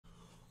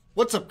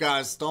What's up,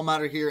 guys?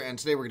 Matter here, and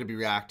today we're going to be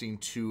reacting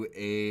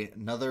to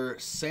another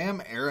Sam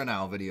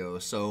Aronow video.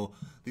 So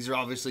these are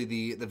obviously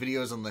the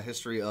videos on the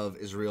history of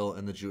Israel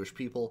and the Jewish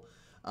people.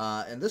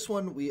 And this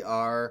one, we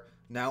are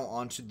now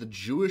onto the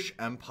Jewish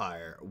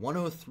Empire,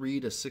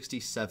 103 to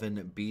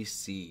 67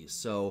 BC.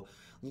 So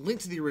link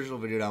to the original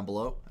video down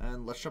below,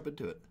 and let's jump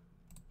into it.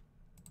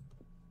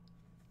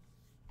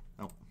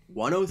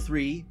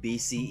 103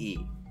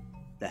 BCE.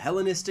 The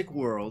Hellenistic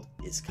world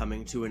is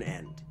coming to an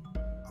end.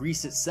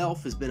 Greece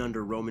itself has been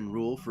under Roman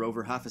rule for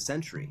over half a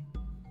century.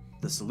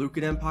 The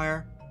Seleucid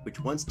Empire, which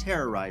once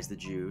terrorized the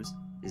Jews,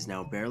 is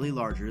now barely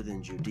larger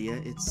than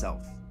Judea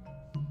itself.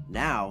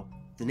 Now,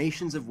 the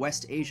nations of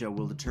West Asia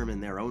will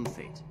determine their own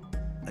fate.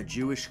 A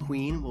Jewish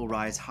queen will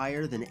rise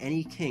higher than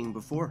any king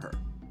before her,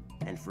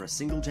 and for a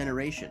single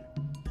generation,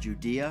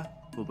 Judea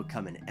will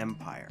become an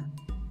empire.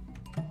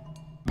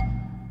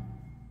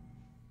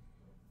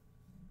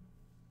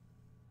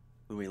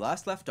 When we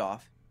last left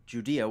off,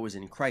 Judea was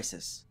in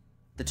crisis.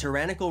 The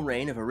tyrannical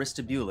reign of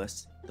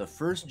Aristobulus, the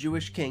first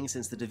Jewish king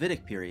since the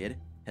Davidic period,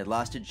 had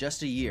lasted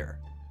just a year.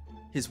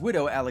 His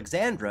widow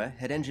Alexandra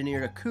had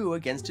engineered a coup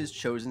against his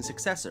chosen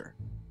successor.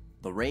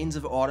 The rains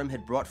of autumn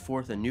had brought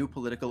forth a new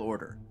political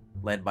order,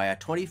 led by a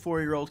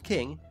 24-year-old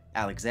king,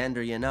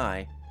 Alexander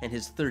Yanai, and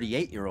his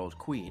 38-year-old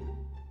queen.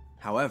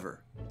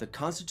 However, the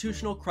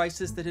constitutional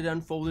crisis that had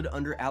unfolded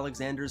under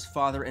Alexander's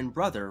father and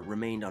brother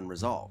remained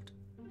unresolved.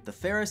 The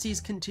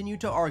Pharisees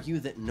continued to argue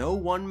that no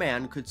one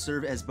man could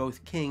serve as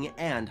both king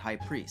and high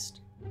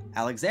priest.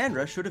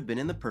 Alexandra should have been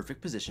in the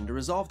perfect position to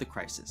resolve the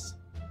crisis.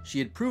 She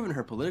had proven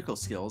her political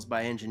skills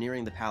by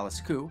engineering the palace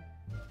coup,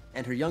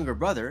 and her younger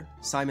brother,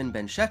 Simon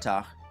ben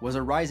Shetach, was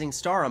a rising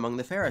star among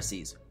the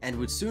Pharisees and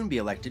would soon be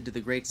elected to the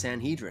Great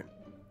Sanhedrin.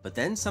 But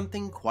then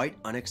something quite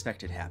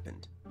unexpected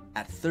happened.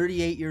 At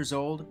 38 years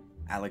old,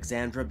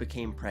 Alexandra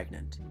became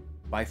pregnant.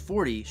 By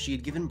 40, she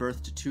had given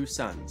birth to 2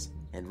 sons,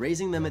 and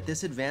raising them at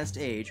this advanced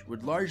age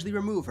would largely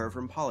remove her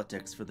from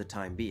politics for the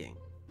time being.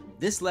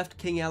 This left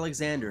King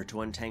Alexander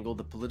to untangle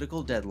the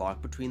political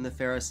deadlock between the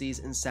Pharisees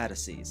and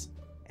Sadducees,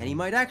 and he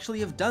might actually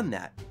have done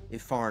that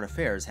if foreign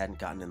affairs hadn't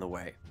gotten in the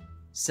way.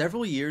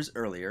 Several years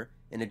earlier,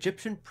 an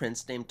Egyptian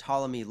prince named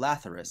Ptolemy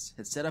Lathyrus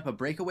had set up a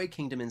breakaway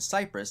kingdom in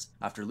Cyprus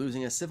after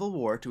losing a civil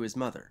war to his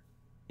mother.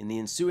 In the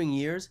ensuing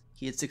years,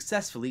 he had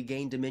successfully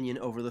gained dominion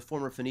over the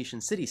former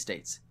Phoenician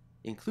city-states,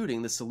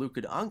 including the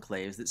Seleucid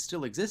enclaves that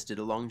still existed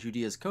along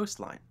Judea's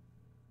coastline.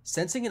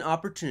 Sensing an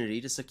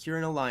opportunity to secure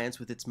an alliance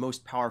with its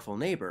most powerful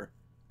neighbor,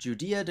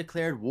 Judea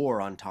declared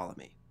war on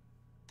Ptolemy.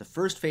 The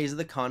first phase of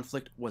the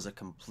conflict was a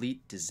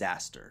complete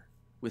disaster,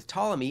 with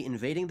Ptolemy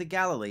invading the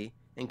Galilee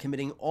and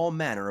committing all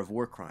manner of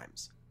war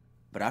crimes.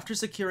 But after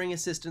securing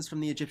assistance from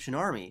the Egyptian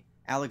army,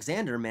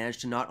 Alexander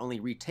managed to not only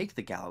retake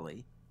the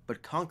Galilee,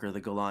 but conquer the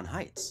Golan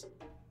Heights.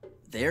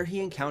 There he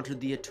encountered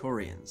the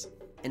Etrurians,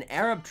 an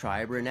Arab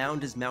tribe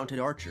renowned as mounted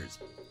archers,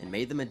 and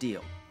made them a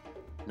deal.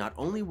 Not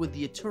only would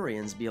the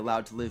Etrurians be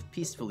allowed to live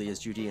peacefully as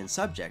Judean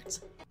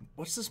subjects.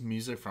 What's this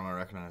music from? I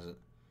recognize it.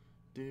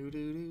 Do,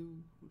 do, do,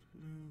 do,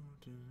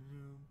 do, do.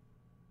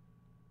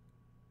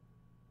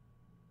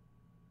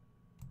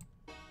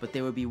 But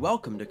they would be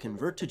welcome to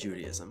convert to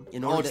Judaism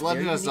in order that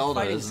their unique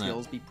fighting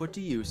skills be put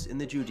to use in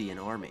the Judean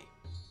army.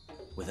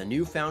 With a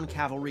newfound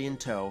cavalry in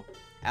tow,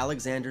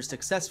 Alexander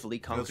successfully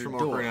conquered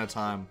Dor,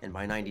 and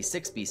by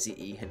 96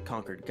 BCE had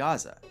conquered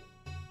Gaza.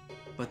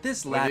 But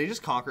this Wait, did he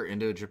just conquer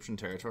into Egyptian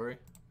territory?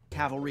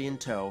 Cavalry in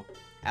tow,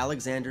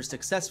 Alexander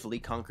successfully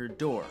conquered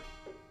Dor,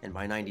 and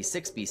by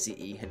 96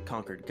 BCE had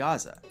conquered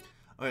Gaza.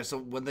 Okay, so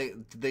when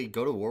did they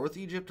go to war with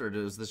Egypt, or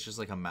is this just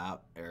like a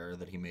map error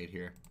that he made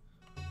here?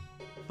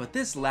 But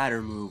this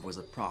latter move was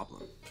a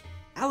problem.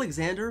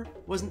 Alexander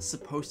wasn't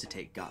supposed to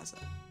take Gaza.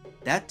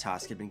 That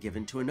task had been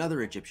given to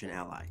another Egyptian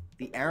ally,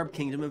 the Arab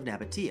kingdom of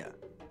Nabatea,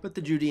 but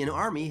the Judean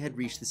army had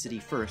reached the city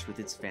first with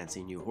its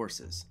fancy new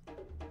horses.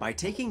 By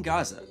taking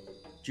Gaza,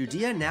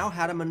 Judea now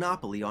had a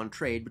monopoly on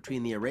trade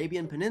between the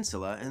Arabian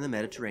Peninsula and the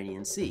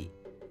Mediterranean Sea,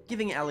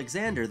 giving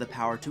Alexander the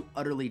power to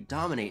utterly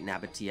dominate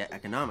Nabatea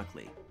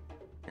economically.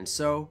 And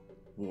so,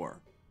 war.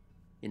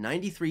 In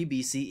 93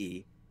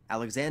 BCE,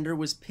 Alexander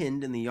was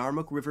pinned in the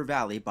Yarmouk River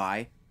Valley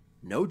by,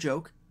 no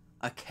joke,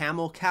 a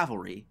camel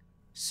cavalry,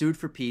 sued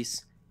for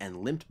peace,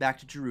 and limped back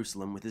to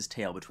Jerusalem with his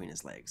tail between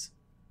his legs.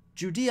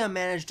 Judea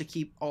managed to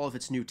keep all of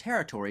its new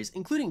territories,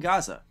 including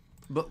Gaza,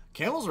 but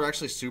camels are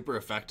actually super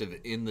effective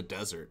in the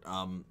desert.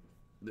 I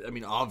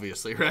mean,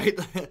 obviously, right?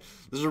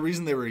 There's a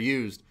reason they were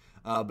used.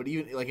 But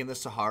even like in the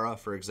Sahara,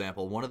 for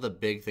example, one of the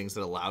big things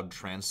that allowed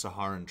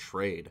trans-Saharan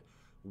trade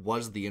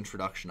was the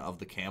introduction of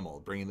the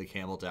camel, bringing the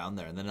camel down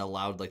there, and then it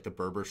allowed like the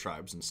Berber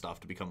tribes and stuff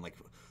to become like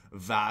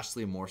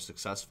vastly more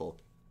successful.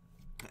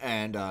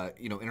 And,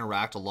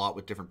 interact a lot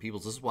with different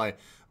peoples. This is why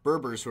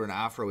Berbers, who are an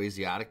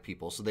Afro-Asiatic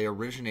people, so they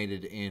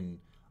originated in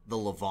the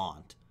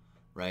Levant,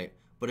 right?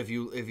 But if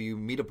you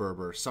meet a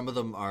Berber, some of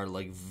them are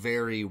like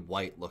very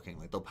white looking,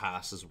 like they'll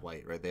pass as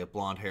white, right? They have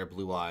blonde hair,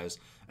 blue eyes,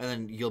 and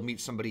then you'll meet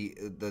somebody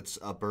that's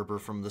a Berber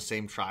from the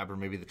same tribe or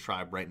maybe the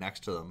tribe right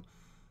next to them,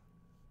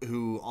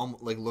 who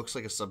like looks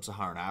like a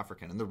sub-Saharan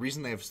African, and the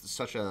reason they have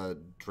such a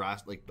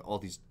drastic, like all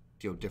these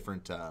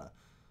different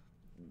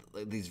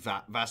these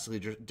vastly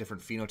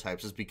different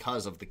phenotypes is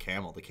because of the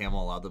camel. The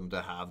camel allowed them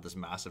to have this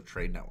massive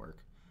trade network.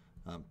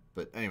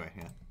 But anyway,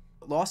 yeah.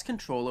 Lost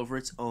control over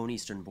its own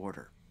eastern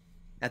border.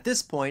 At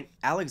this point,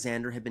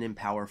 Alexander had been in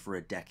power for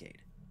a decade,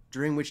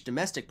 during which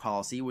domestic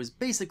policy was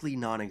basically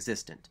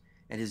non-existent,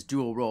 and his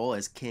dual role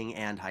as king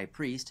and high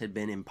priest had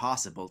been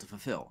impossible to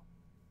fulfill.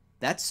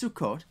 That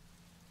Sukkot,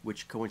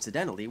 which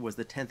coincidentally was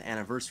the 10th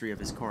anniversary of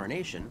his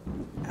coronation,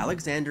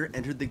 Alexander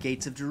entered the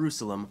gates of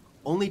Jerusalem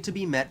only to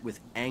be met with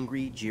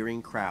angry,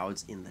 jeering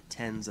crowds in the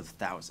tens of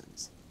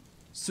thousands.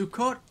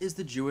 Sukkot is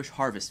the Jewish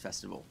harvest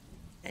festival,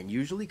 and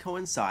usually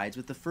coincides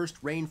with the first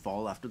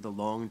rainfall after the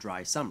long,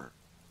 dry summer.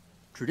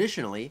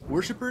 Traditionally,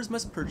 worshippers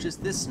must purchase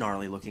this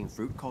snarly-looking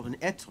fruit called an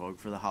etrog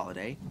for the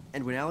holiday,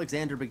 and when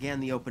Alexander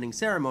began the opening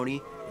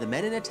ceremony, the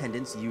men in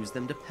attendance used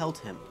them to pelt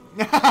him.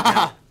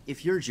 Now,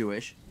 if you're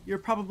Jewish, you're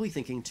probably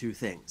thinking two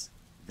things.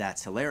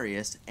 That's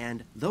hilarious,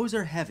 and those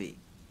are heavy.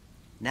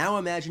 Now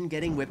imagine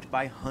getting whipped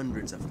by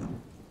hundreds of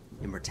them.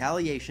 In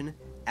retaliation,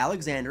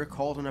 Alexander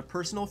called on a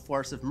personal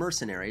force of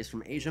mercenaries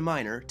from Asia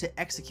Minor to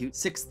execute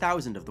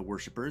 6,000 of the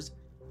worshippers,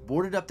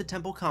 boarded up the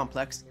temple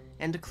complex,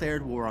 and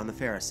declared war on the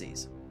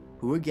Pharisees,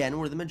 who again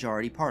were the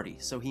majority party,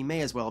 so he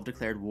may as well have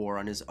declared war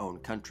on his own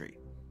country.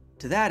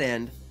 To that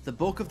end, the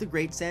bulk of the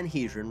Great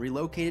Sanhedrin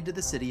relocated to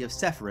the city of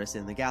Sepphoris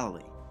in the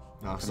Galilee.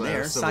 From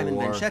there, Simon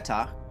ben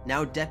Shettach,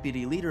 now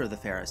deputy leader of the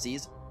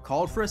Pharisees,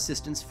 called for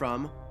assistance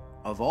from,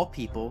 of all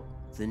people,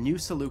 the new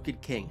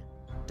Seleucid king,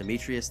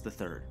 Demetrius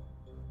III.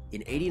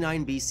 In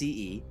 89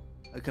 BCE,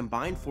 a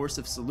combined force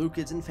of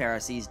Seleucids and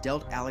Pharisees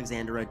dealt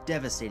Alexander a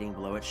devastating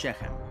blow at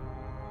Shechem,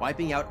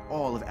 wiping out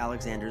all of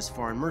Alexander's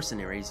foreign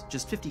mercenaries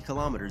just 50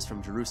 kilometers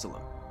from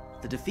Jerusalem.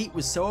 The defeat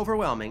was so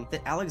overwhelming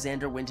that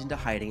Alexander went into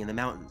hiding in the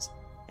mountains,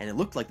 and it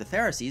looked like the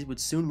Pharisees would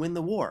soon win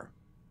the war.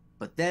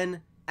 But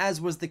then,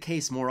 as was the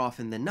case more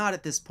often than not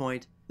at this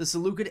point, the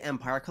Seleucid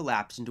Empire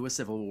collapsed into a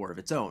civil war of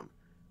its own,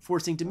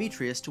 forcing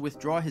Demetrius to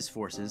withdraw his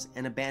forces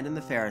and abandon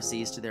the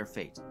Pharisees to their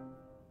fate.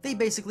 They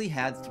basically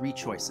had three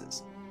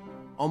choices.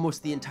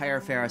 Almost the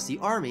entire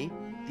Pharisee army,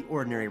 the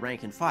ordinary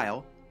rank and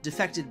file,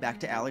 defected back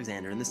to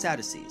Alexander and the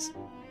Sadducees.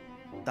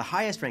 The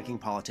highest-ranking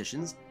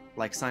politicians,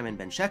 like Simon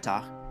ben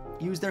Shettach,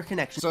 used their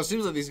connections. So it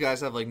seems that these guys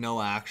have like no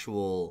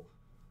actual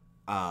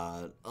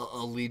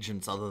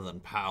allegiance other than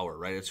power,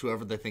 right? It's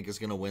whoever they think is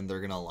going to win, they're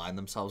going to align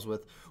themselves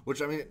with.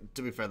 Which, I mean,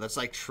 to be fair, that's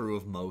like true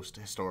of most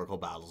historical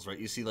battles, right?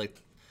 You see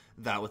like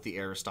that with the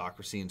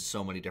aristocracy in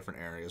so many different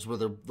areas, where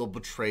they'll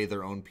betray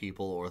their own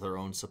people or their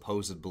own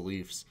supposed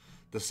beliefs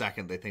the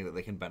second they think that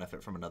they can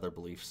benefit from another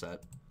belief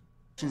set.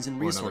 And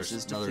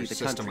resources to flee the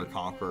country,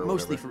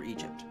 mostly for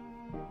Egypt.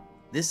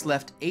 This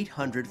left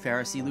 800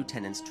 Pharisee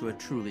lieutenants to a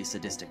truly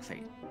sadistic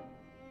fate.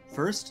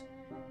 First,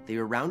 they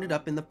were rounded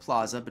up in the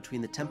plaza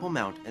between the Temple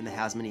Mount and the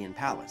Hasmonean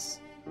Palace.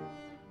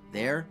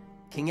 There,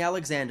 King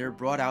Alexander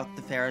brought out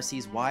the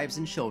Pharisees' wives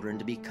and children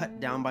to be cut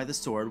down by the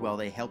sword while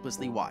they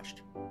helplessly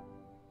watched.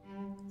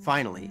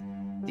 Finally,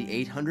 the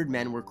 800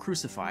 men were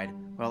crucified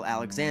while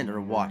Alexander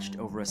watched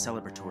over a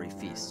celebratory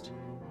feast.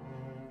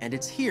 And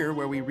it's here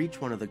where we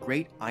reach one of the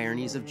great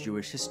ironies of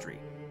Jewish history.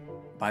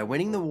 By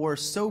winning the war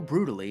so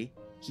brutally,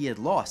 he had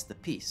lost the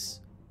peace.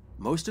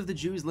 Most of the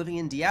Jews living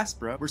in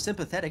diaspora were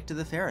sympathetic to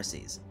the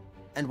Pharisees,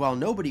 and while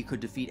nobody could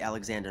defeat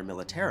Alexander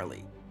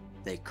militarily,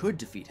 they could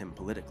defeat him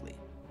politically.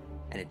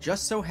 And it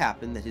just so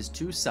happened that his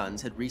two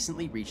sons had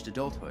recently reached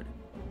adulthood,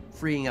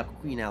 freeing up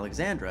Queen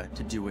Alexandra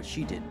to do what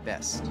she did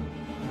best.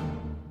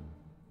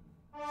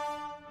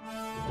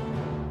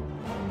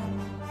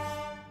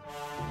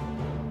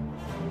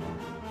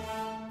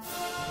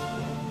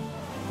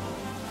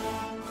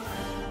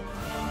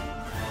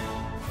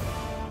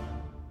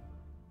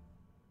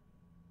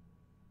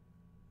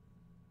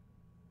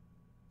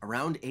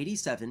 Around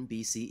 87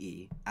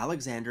 BCE,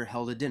 Alexander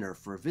held a dinner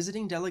for a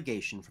visiting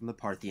delegation from the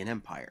Parthian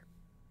Empire.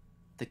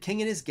 The king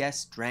and his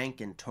guests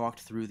drank and talked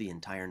through the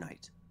entire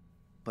night.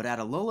 But at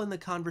a lull in the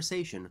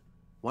conversation,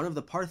 one of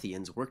the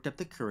Parthians worked up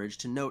the courage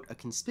to note a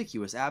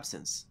conspicuous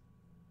absence.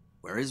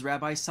 "Where is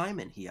Rabbi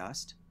Simon?" he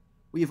asked.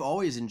 "We have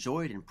always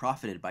enjoyed and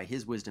profited by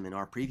his wisdom in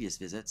our previous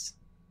visits."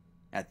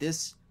 At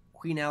this,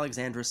 Queen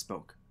Alexandra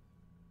spoke.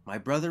 "My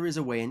brother is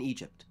away in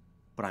Egypt,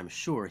 but I'm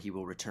sure he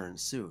will return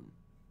soon."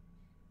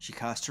 She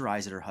cast her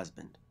eyes at her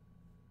husband.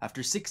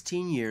 After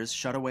 16 years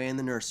shut away in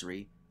the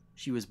nursery,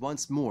 she was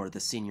once more the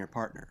senior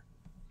partner.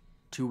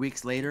 2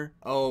 weeks later...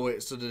 Oh,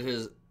 wait, so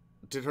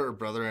did her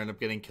brother end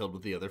up getting killed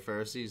with the other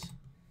Pharisees?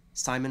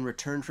 Simon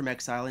returned from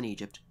exile in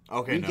Egypt,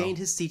 regained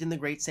his seat in the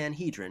Great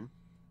Sanhedrin.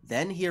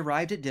 Then he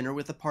arrived at dinner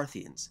with the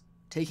Parthians,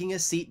 taking a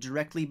seat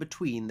directly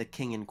between the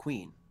king and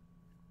queen.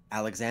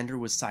 Alexander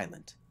was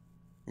silent,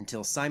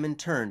 until Simon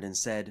turned and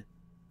said,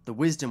 "The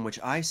wisdom which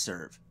I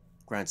serve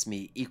grants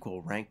me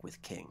equal rank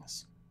with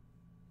kings."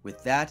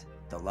 With that,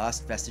 the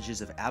last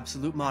vestiges of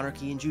absolute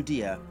monarchy in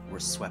Judea were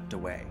swept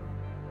away.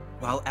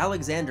 While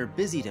Alexander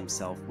busied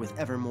himself with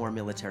ever more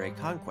military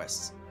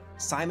conquests,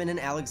 Simon and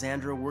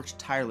Alexandra worked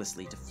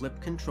tirelessly to flip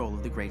control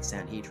of the Great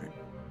Sanhedrin.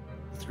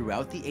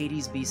 Throughout the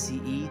 80s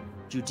BCE,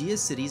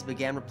 Judea's cities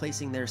began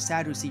replacing their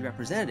Sadducee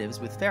representatives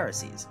with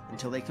Pharisees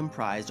until they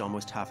comprised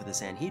almost half of the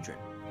Sanhedrin.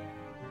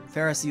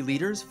 Pharisee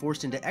leaders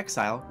forced into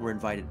exile were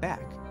invited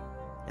back,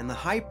 and the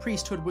high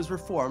priesthood was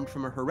reformed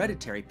from a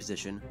hereditary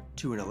position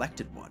to an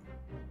elected one.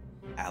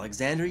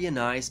 Alexander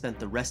Yanai spent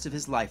the rest of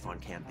his life on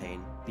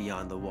campaign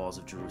beyond the walls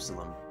of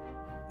Jerusalem,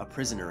 a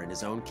prisoner in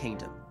his own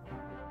kingdom,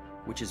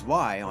 which is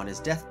why, on his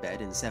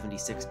deathbed in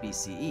 76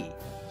 BCE,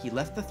 he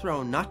left the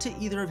throne not to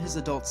either of his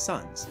adult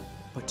sons,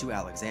 but to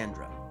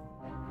Alexandra.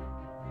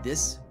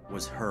 This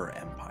was her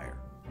empire.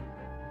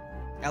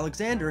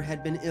 Alexander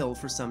had been ill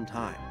for some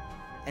time,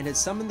 and had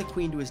summoned the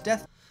queen to his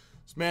death.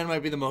 This man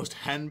might be the most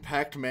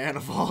henpecked man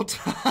of all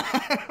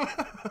time.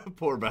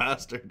 Poor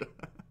bastard.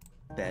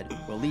 Bed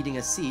while leading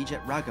a siege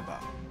at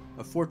Ragaba,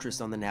 a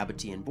fortress on the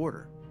Nabatean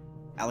border.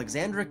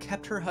 Alexandra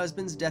kept her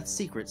husband's death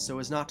secret so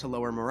as not to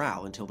lower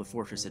morale until the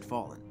fortress had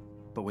fallen.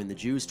 But when the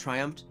Jews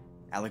triumphed,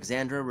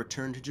 Alexandra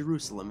returned to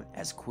Jerusalem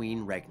as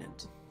queen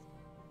regnant.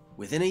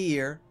 Within a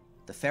year,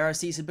 the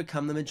Pharisees had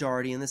become the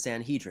majority in the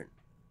Sanhedrin,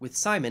 with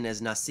Simon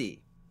as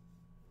Nasi.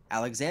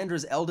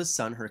 Alexandra's eldest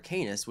son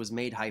Hyrcanus was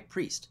made high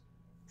priest,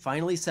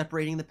 finally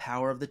separating the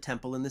power of the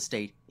temple and the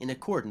state in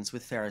accordance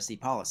with Pharisee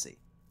policy.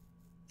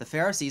 The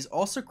Pharisees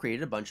also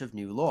created a bunch of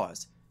new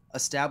laws,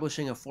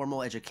 establishing a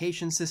formal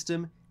education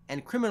system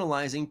and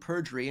criminalizing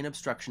perjury and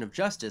obstruction of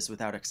justice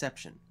without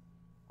exception.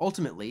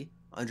 Ultimately,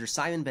 under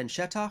Simon ben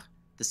Shettach,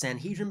 the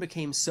Sanhedrin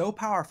became so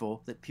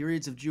powerful that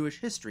periods of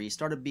Jewish history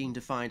started being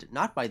defined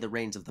not by the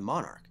reigns of the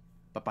monarch,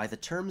 but by the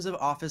terms of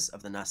office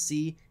of the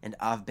Nasi and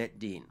Av Bet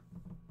Din,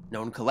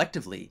 known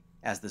collectively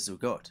as the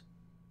Zugot.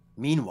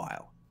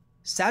 Meanwhile,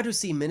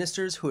 Sadducee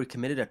ministers who had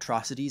committed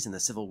atrocities in the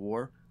Civil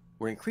War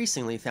were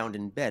increasingly found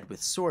in bed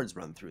with swords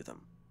run through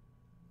them.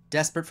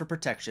 Desperate for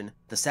protection,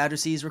 the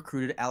Sadducees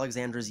recruited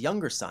Alexandra's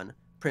younger son,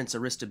 Prince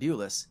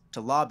Aristobulus,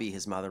 to lobby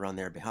his mother on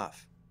their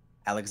behalf.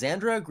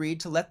 Alexandra agreed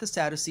to let the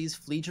Sadducees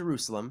flee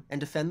Jerusalem and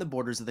defend the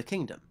borders of the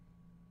kingdom.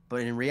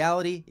 But in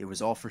reality, it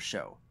was all for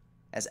show,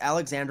 as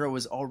Alexandra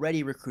was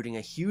already recruiting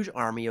a huge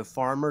army of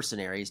foreign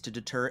mercenaries to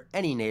deter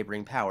any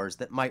neighboring powers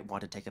that might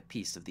want to take a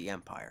piece of the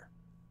empire.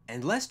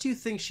 And lest you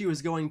think she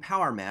was going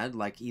power mad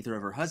like either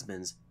of her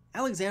husbands,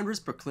 Alexandra's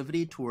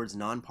proclivity towards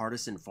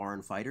nonpartisan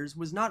foreign fighters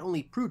was not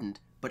only prudent,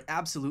 but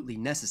absolutely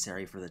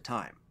necessary for the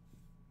time.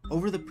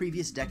 Over the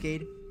previous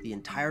decade, the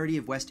entirety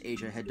of West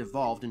Asia had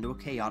devolved into a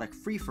chaotic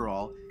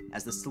free-for-all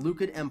as the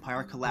Seleucid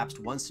Empire collapsed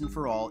once and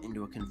for all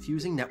into a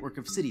confusing network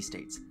of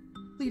city-states,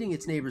 leading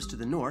its neighbors to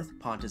the north,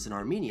 Pontus and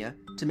Armenia,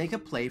 to make a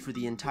play for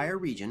the entire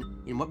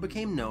region in what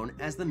became known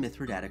as the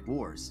Mithridatic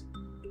Wars.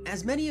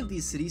 As many of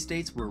these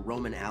city-states were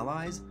Roman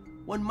allies,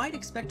 one might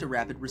expect a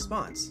rapid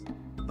response.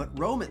 But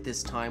Rome at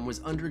this time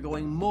was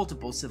undergoing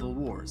multiple civil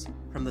wars,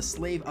 from the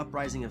slave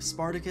uprising of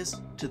Spartacus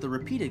to the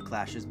repeated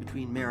clashes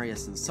between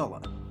Marius and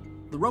Sulla.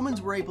 The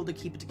Romans were able to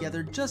keep it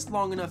together just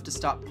long enough to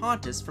stop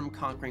Pontus from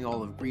conquering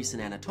all of Greece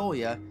and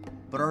Anatolia,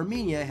 but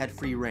Armenia had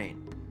free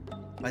reign.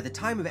 By the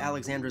time of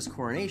Alexandra's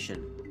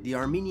coronation, the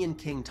Armenian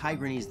king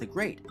Tigranes the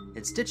Great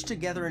had stitched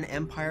together an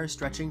empire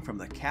stretching from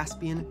the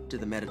Caspian to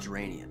the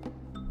Mediterranean.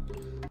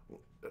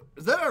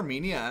 Is that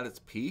Armenia at its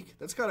peak?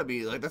 That's gotta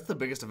be, like, that's the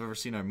biggest I've ever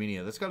seen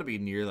Armenia. That's gotta be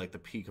near, like, the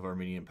peak of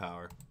Armenian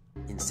power.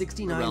 In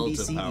 69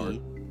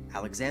 BCE,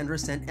 Alexandra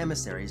sent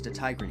emissaries to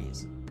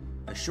Tigranes,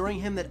 assuring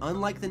him that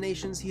unlike the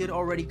nations he had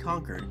already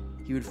conquered,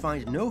 he would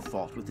find no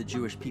fault with the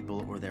Jewish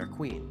people or their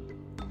queen.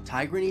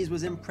 Tigranes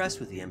was impressed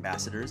with the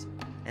ambassadors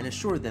and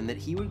assured them that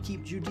he would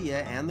keep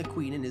Judea and the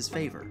queen in his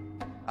favor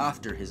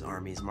after his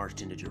armies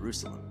marched into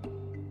Jerusalem.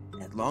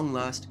 At long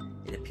last,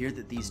 it appeared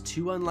that these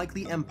two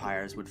unlikely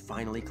empires would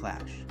finally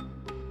clash.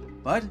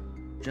 But,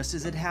 just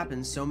as had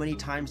happened so many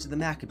times to the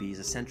Maccabees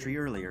a century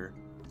earlier,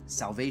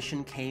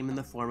 salvation came in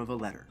the form of a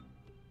letter.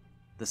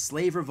 The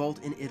slave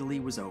revolt in Italy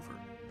was over,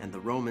 and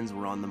the Romans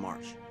were on the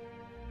march.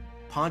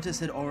 Pontus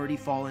had already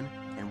fallen,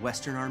 and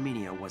western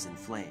Armenia was in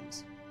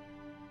flames.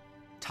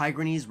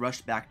 Tigranes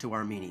rushed back to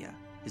Armenia,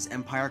 his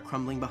empire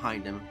crumbling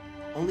behind him,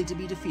 only to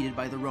be defeated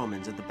by the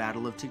Romans at the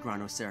Battle of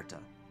Tigranocerta.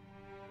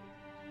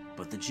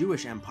 But the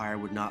Jewish empire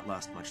would not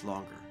last much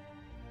longer.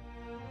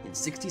 In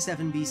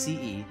 67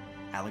 BCE,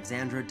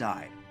 Alexandra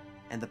died,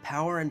 and the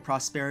power and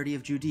prosperity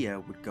of Judea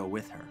would go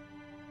with her.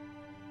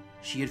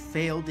 She had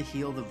failed to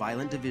heal the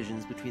violent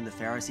divisions between the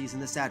Pharisees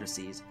and the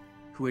Sadducees,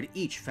 who had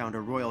each found a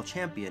royal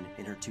champion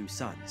in her two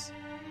sons.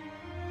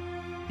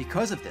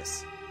 Because of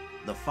this,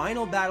 the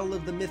final battle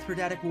of the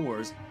Mithridatic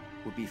Wars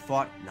would be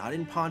fought not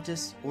in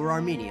Pontus or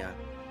Armenia,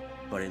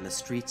 but in the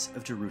streets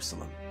of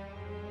Jerusalem.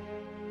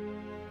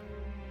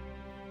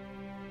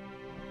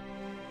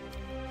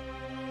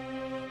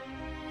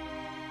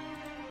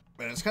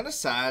 And it's kind of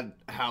sad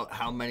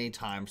how many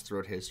times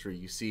throughout history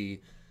you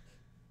see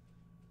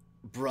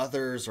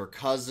brothers or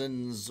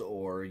cousins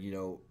or, you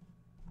know,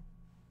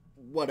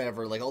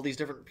 whatever, like all these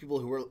different people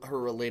who are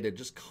related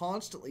just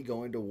constantly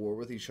going to war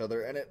with each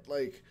other. And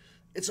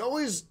it's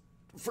always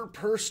for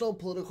personal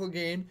political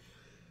gain.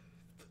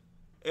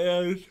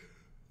 And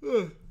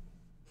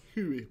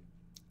Excuse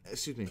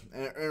me.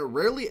 And it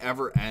rarely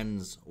ever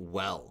ends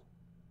well.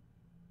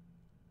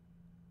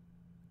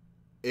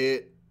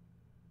 It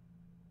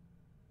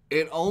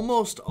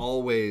almost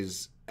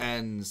always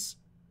ends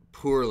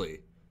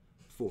poorly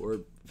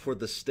for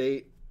the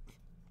state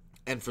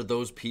and for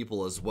those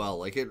people as well.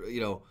 Like, it,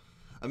 you know,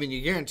 I mean,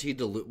 you're guaranteed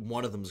to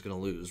one of them is going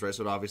to lose, right?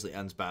 So it obviously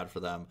ends bad for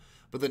them.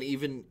 But then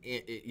even,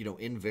 you know,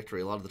 in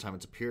victory, a lot of the time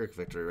it's a Pyrrhic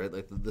victory, right?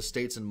 Like the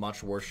state's in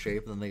much worse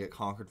shape, and then they get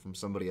conquered from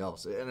somebody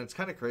else. And it's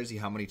kind of crazy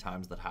how many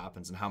times that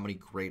happens and how many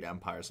great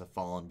empires have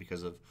fallen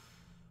because of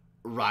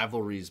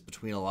rivalries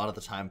between a lot of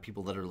the time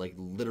people that are like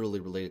literally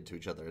related to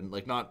each other, and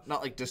like not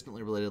like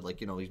distantly related, like,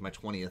 you know, he's my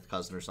 20th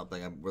cousin or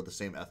something. We're the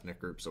same ethnic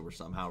group, so we're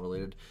somehow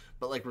related,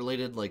 but like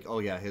related, like, oh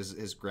yeah,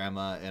 his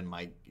grandma and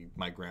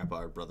my grandpa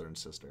are brother and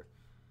sister.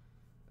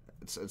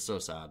 It's so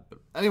sad. But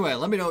anyway,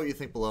 let me know what you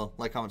think below.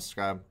 Like, comment,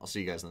 subscribe. I'll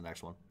see you guys in the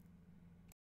next one.